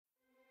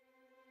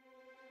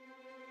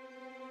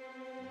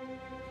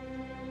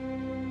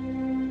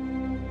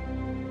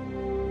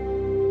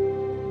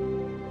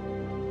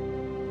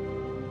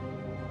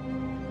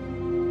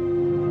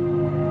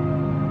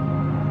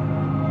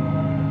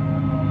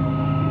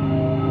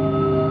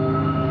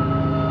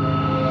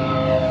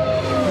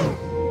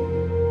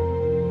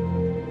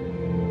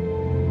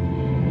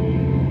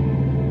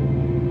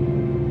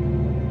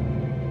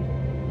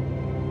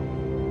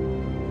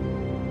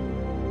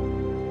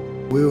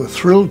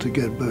thrilled to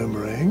get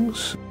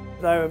boomerangs.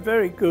 They were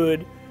very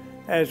good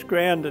as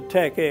ground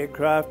attack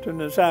aircraft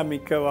and as army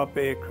co-op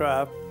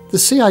aircraft. The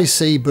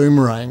CAC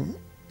Boomerang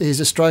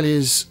is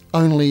Australia's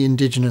only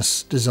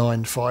Indigenous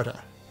designed fighter.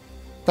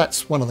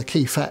 That's one of the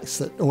key facts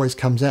that always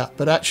comes out,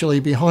 but actually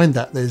behind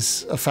that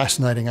there's a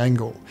fascinating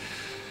angle.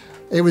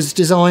 It was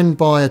designed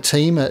by a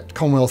team at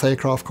Commonwealth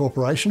Aircraft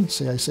Corporation,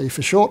 CAC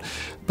for short,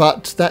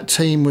 but that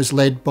team was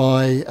led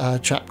by a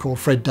chap called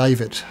Fred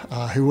David,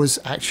 who was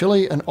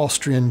actually an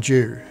Austrian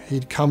Jew.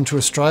 He'd come to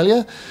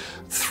Australia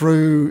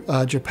through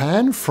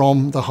Japan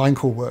from the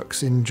Heinkel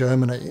Works in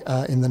Germany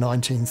in the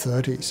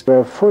 1930s.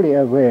 We're fully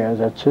aware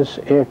that this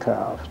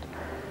aircraft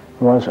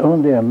was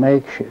only a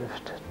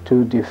makeshift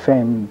to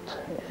defend,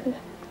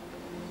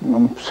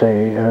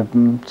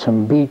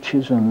 some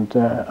beaches and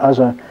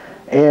other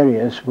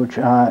areas which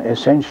are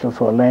essential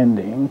for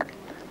landing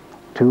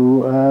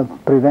to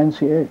prevent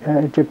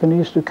the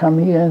Japanese to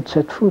come here and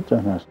set foot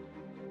on us.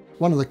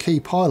 One of the key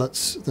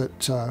pilots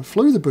that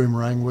flew the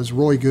Boomerang was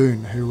Roy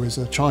Goon, who was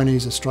a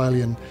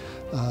Chinese-Australian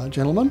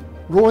gentleman.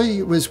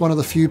 Roy was one of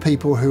the few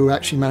people who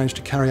actually managed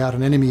to carry out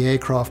an enemy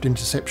aircraft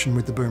interception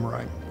with the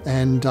Boomerang.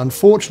 And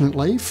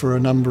unfortunately, for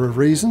a number of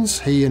reasons,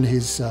 he and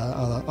his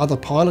other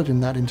pilot in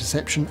that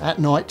interception at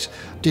night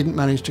didn't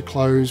manage to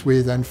close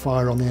with and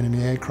fire on the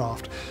enemy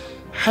aircraft.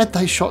 Had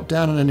they shot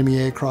down an enemy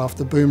aircraft,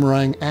 the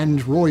Boomerang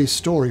and Roy's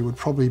story would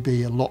probably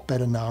be a lot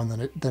better known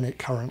than it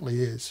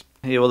currently is.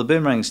 Yeah, well, the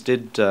Boomerangs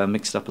did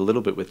mix it up a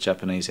little bit with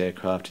Japanese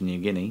aircraft in New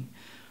Guinea.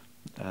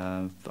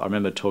 I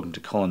remember talking to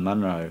Colin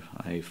Munro,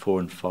 a 4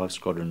 and 5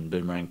 Squadron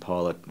Boomerang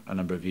pilot a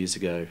number of years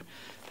ago,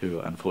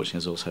 who unfortunately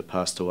has also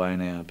passed away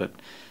now. But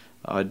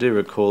I do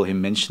recall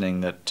him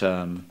mentioning that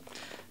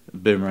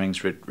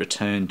Boomerangs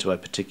returned to a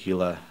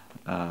particular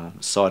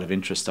site of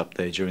interest up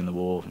there during the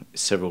war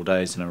several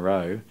days in a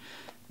row,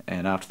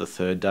 and after the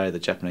third day the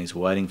Japanese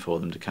were waiting for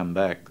them to come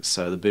back.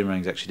 So the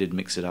Boomerangs actually did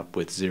mix it up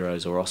with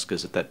Zeros or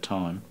Oscars at that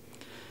time.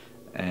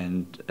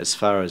 And as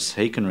far as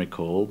he can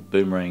recall,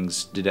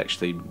 Boomerangs did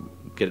actually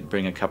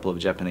bring a couple of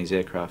Japanese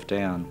aircraft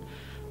down,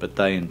 but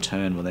they in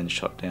turn were then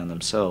shot down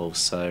themselves.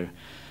 So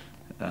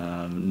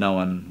no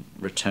one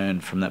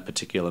returned from that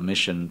particular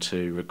mission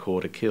to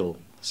record a kill.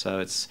 So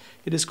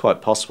it is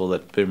quite possible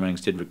that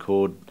Boomerangs did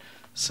record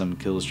some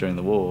kills during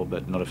the war,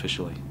 but not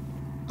officially.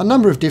 A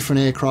number of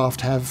different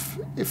aircraft have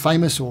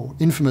famous or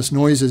infamous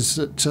noises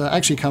that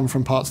actually come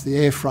from parts of the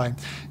airframe.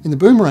 In the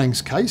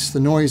Boomerang's case, the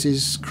noise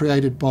is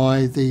created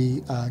by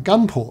the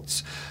gun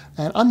ports.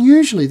 And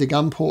unusually the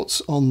gun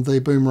ports on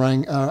the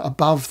Boomerang are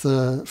above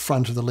the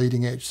front of the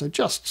leading edge, so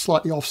just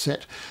slightly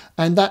offset.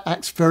 And that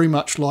acts very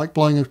much like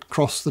blowing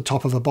across the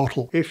top of a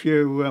bottle. If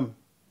you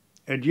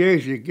had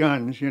used your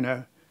guns,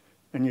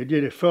 and you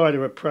did a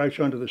fighter approach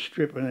onto the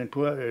strip and then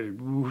put it,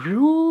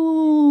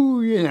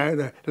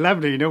 the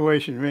lovely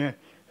noise and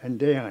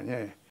down,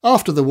 yeah.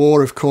 After the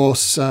war, of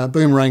course,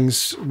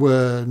 Boomerangs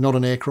were not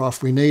an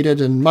aircraft we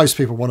needed, and most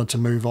people wanted to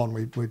move on.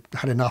 We'd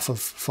had enough of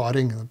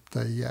fighting.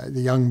 The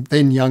young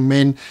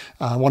men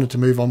wanted to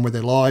move on with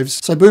their lives.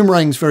 So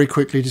Boomerangs very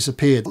quickly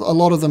disappeared. A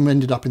lot of them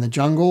ended up in the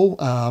jungle.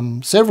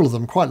 Several of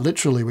them, quite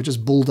literally, were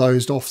just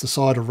bulldozed off the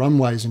side of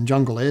runways and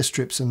jungle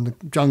airstrips, and the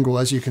jungle,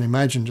 as you can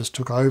imagine, just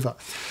took over.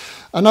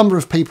 A number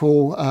of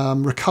people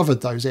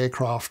recovered those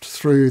aircraft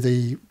through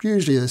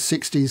usually the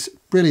 60s,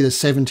 really the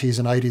 70s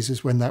and 80s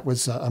is when that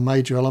was a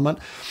major element.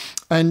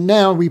 And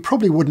now we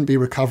probably wouldn't be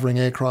recovering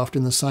aircraft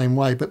in the same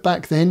way, but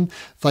back then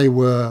they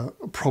were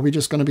probably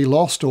just going to be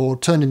lost or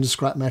turned into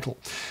scrap metal.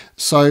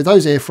 So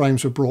those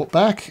airframes were brought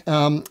back,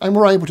 and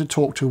we're able to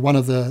talk to one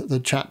of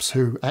the chaps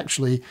who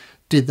actually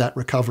did that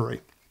recovery.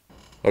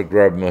 I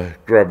grabbed my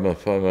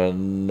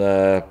phone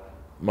and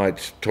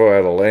mates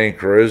Toyota Land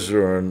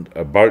Cruiser and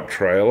a boat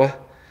trailer,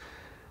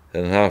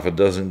 and half a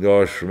dozen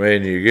guys from Air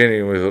New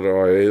Guinea. We thought,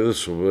 oh yeah,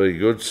 this will be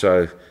good.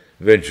 So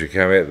eventually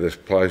came out to this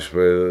place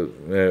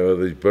where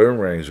these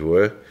Boomerangs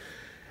were,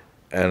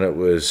 and it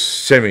was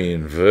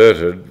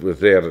semi-inverted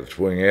without its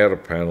wing outer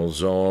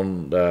panels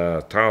on.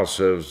 Tail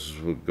services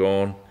were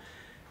gone,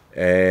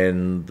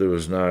 and there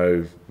was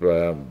no,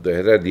 they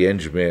had the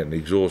engine mount and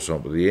exhaust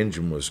on, but the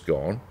engine was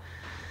gone.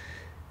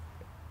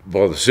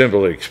 By the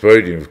simple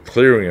expedient of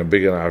clearing a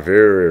big enough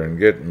area and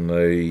getting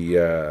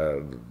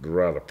the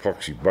rather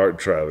poxy boat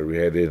trailer we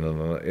had in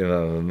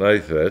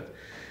underneath it,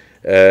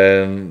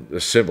 and a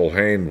simple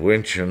hand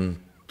winch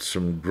and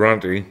some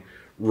grunting,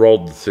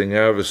 rolled the thing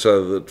over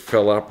so that it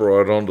fell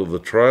upright onto the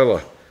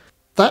trailer.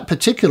 That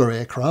particular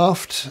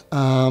aircraft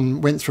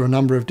went through a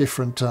number of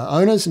different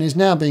owners and is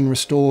now being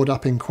restored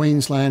up in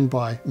Queensland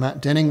by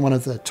Matt Denning, one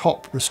of the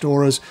top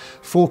restorers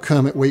for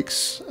Kermit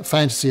Week's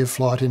Fantasy of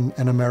Flight in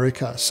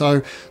America.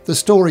 So the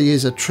story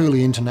is a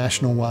truly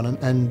international one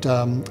and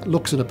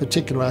looks at a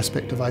particular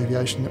aspect of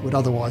aviation that would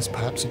otherwise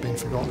perhaps have been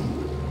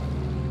forgotten.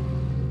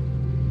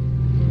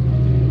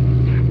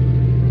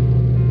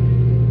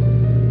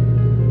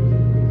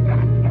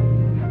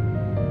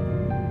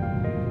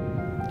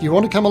 Do you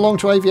want to come along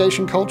to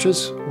Aviation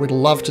Cultures? We'd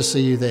love to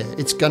see you there.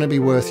 It's going to be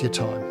worth your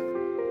time.